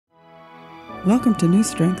Welcome to New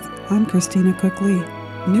Strength. I'm Christina Cook-Lee.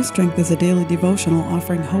 New Strength is a daily devotional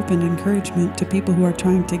offering hope and encouragement to people who are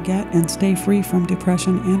trying to get and stay free from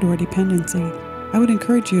depression and/or dependency. I would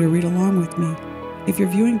encourage you to read along with me. If you're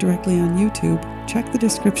viewing directly on YouTube, check the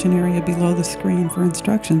description area below the screen for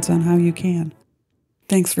instructions on how you can.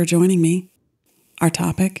 Thanks for joining me. Our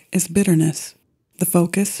topic is bitterness. The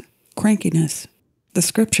focus, crankiness. The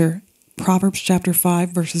scripture, Proverbs chapter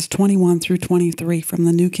 5, verses 21 through 23 from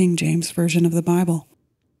the New King James Version of the Bible.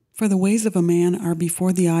 For the ways of a man are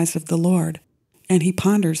before the eyes of the Lord, and he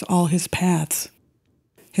ponders all his paths.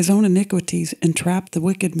 His own iniquities entrap the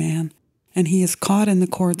wicked man, and he is caught in the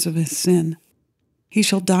cords of his sin. He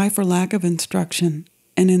shall die for lack of instruction,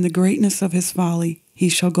 and in the greatness of his folly he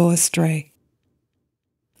shall go astray.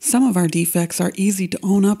 Some of our defects are easy to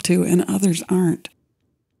own up to, and others aren't.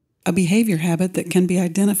 A behavior habit that can be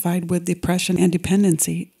identified with depression and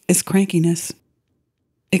dependency is crankiness.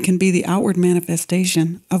 It can be the outward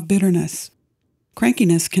manifestation of bitterness.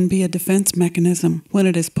 Crankiness can be a defense mechanism when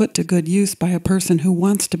it is put to good use by a person who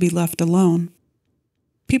wants to be left alone.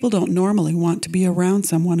 People don't normally want to be around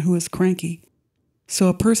someone who is cranky, so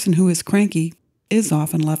a person who is cranky is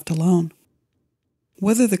often left alone.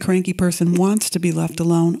 Whether the cranky person wants to be left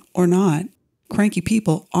alone or not, cranky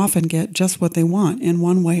people often get just what they want in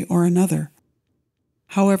one way or another.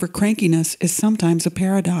 However, crankiness is sometimes a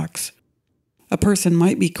paradox. A person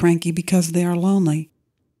might be cranky because they are lonely,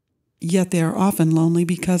 yet they are often lonely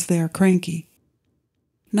because they are cranky.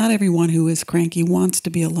 Not everyone who is cranky wants to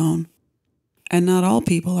be alone, and not all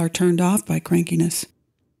people are turned off by crankiness.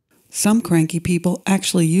 Some cranky people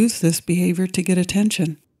actually use this behavior to get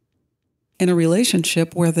attention. In a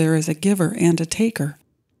relationship where there is a giver and a taker,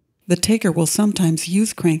 the taker will sometimes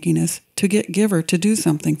use crankiness to get giver to do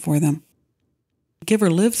something for them. Giver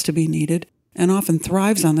lives to be needed and often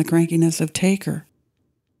thrives on the crankiness of taker.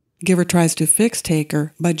 Giver tries to fix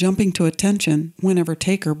taker by jumping to attention whenever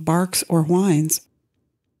taker barks or whines.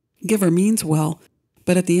 Giver means well,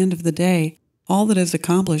 but at the end of the day, all that is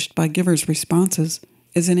accomplished by giver's responses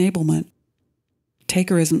is enablement.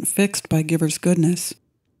 Taker isn't fixed by giver's goodness.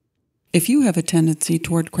 If you have a tendency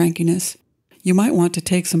toward crankiness, you might want to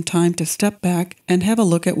take some time to step back and have a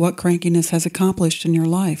look at what crankiness has accomplished in your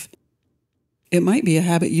life. It might be a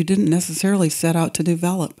habit you didn't necessarily set out to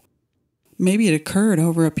develop. Maybe it occurred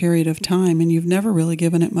over a period of time and you've never really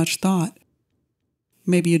given it much thought.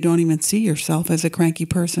 Maybe you don't even see yourself as a cranky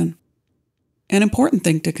person. An important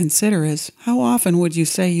thing to consider is, how often would you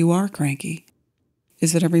say you are cranky?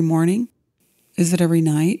 Is it every morning? Is it every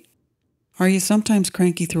night? Are you sometimes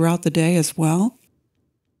cranky throughout the day as well?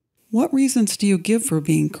 What reasons do you give for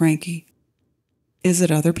being cranky? Is it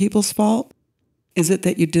other people's fault? Is it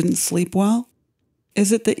that you didn't sleep well?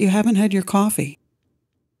 Is it that you haven't had your coffee?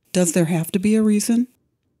 Does there have to be a reason?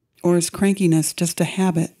 Or is crankiness just a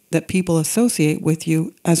habit that people associate with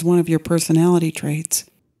you as one of your personality traits?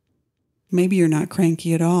 Maybe you're not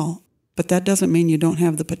cranky at all, but that doesn't mean you don't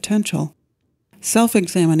have the potential.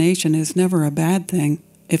 Self-examination is never a bad thing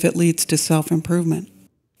if it leads to self-improvement,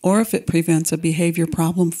 or if it prevents a behavior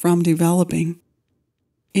problem from developing.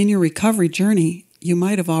 In your recovery journey, you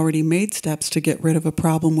might have already made steps to get rid of a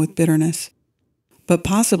problem with bitterness, but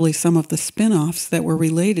possibly some of the spin-offs that were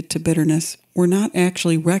related to bitterness were not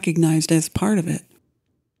actually recognized as part of it.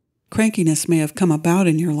 Crankiness may have come about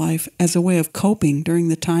in your life as a way of coping during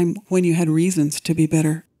the time when you had reasons to be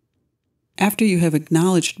bitter. After you have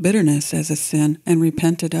acknowledged bitterness as a sin and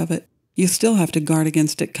repented of it, you still have to guard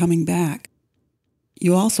against it coming back.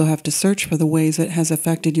 You also have to search for the ways it has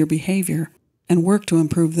affected your behavior and work to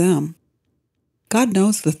improve them. God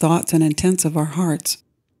knows the thoughts and intents of our hearts.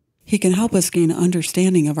 He can help us gain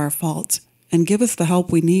understanding of our faults and give us the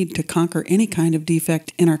help we need to conquer any kind of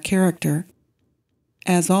defect in our character.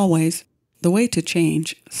 As always, the way to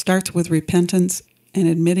change starts with repentance and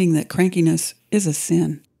admitting that crankiness is a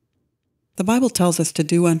sin. The Bible tells us to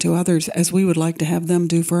do unto others as we would like to have them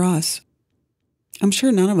do for us. I'm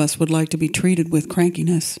sure none of us would like to be treated with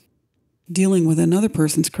crankiness. Dealing with another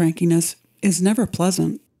person's crankiness is never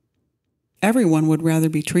pleasant. Everyone would rather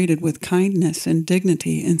be treated with kindness and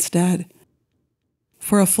dignity instead.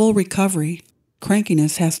 For a full recovery,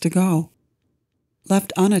 crankiness has to go.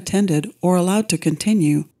 Left unattended or allowed to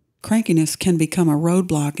continue, crankiness can become a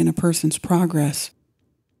roadblock in a person's progress.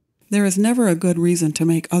 There is never a good reason to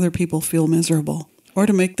make other people feel miserable, or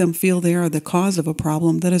to make them feel they are the cause of a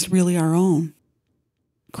problem that is really our own.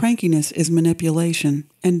 Crankiness is manipulation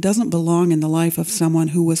and doesn't belong in the life of someone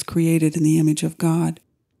who was created in the image of God.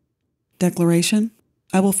 Declaration: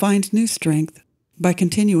 I will find new strength by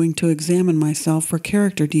continuing to examine myself for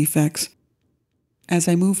character defects as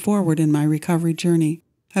I move forward in my recovery journey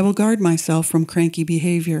I will guard myself from cranky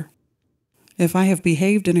behavior. If I have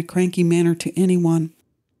behaved in a cranky manner to anyone,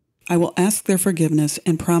 I will ask their forgiveness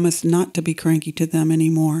and promise not to be cranky to them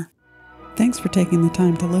anymore. Thanks for taking the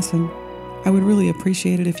time to listen. I would really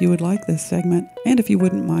appreciate it if you would like this segment, and if you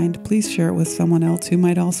wouldn't mind, please share it with someone else who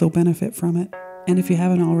might also benefit from it. And if you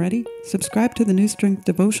haven't already, subscribe to the New Strength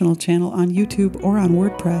Devotional channel on YouTube or on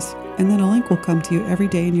WordPress, and then a link will come to you every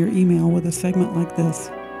day in your email with a segment like this.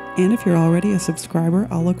 And if you're already a subscriber,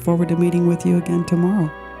 I'll look forward to meeting with you again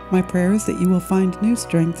tomorrow. My prayer is that you will find new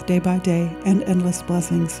strength day by day and endless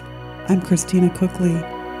blessings. I'm Christina Cook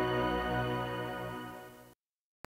Lee.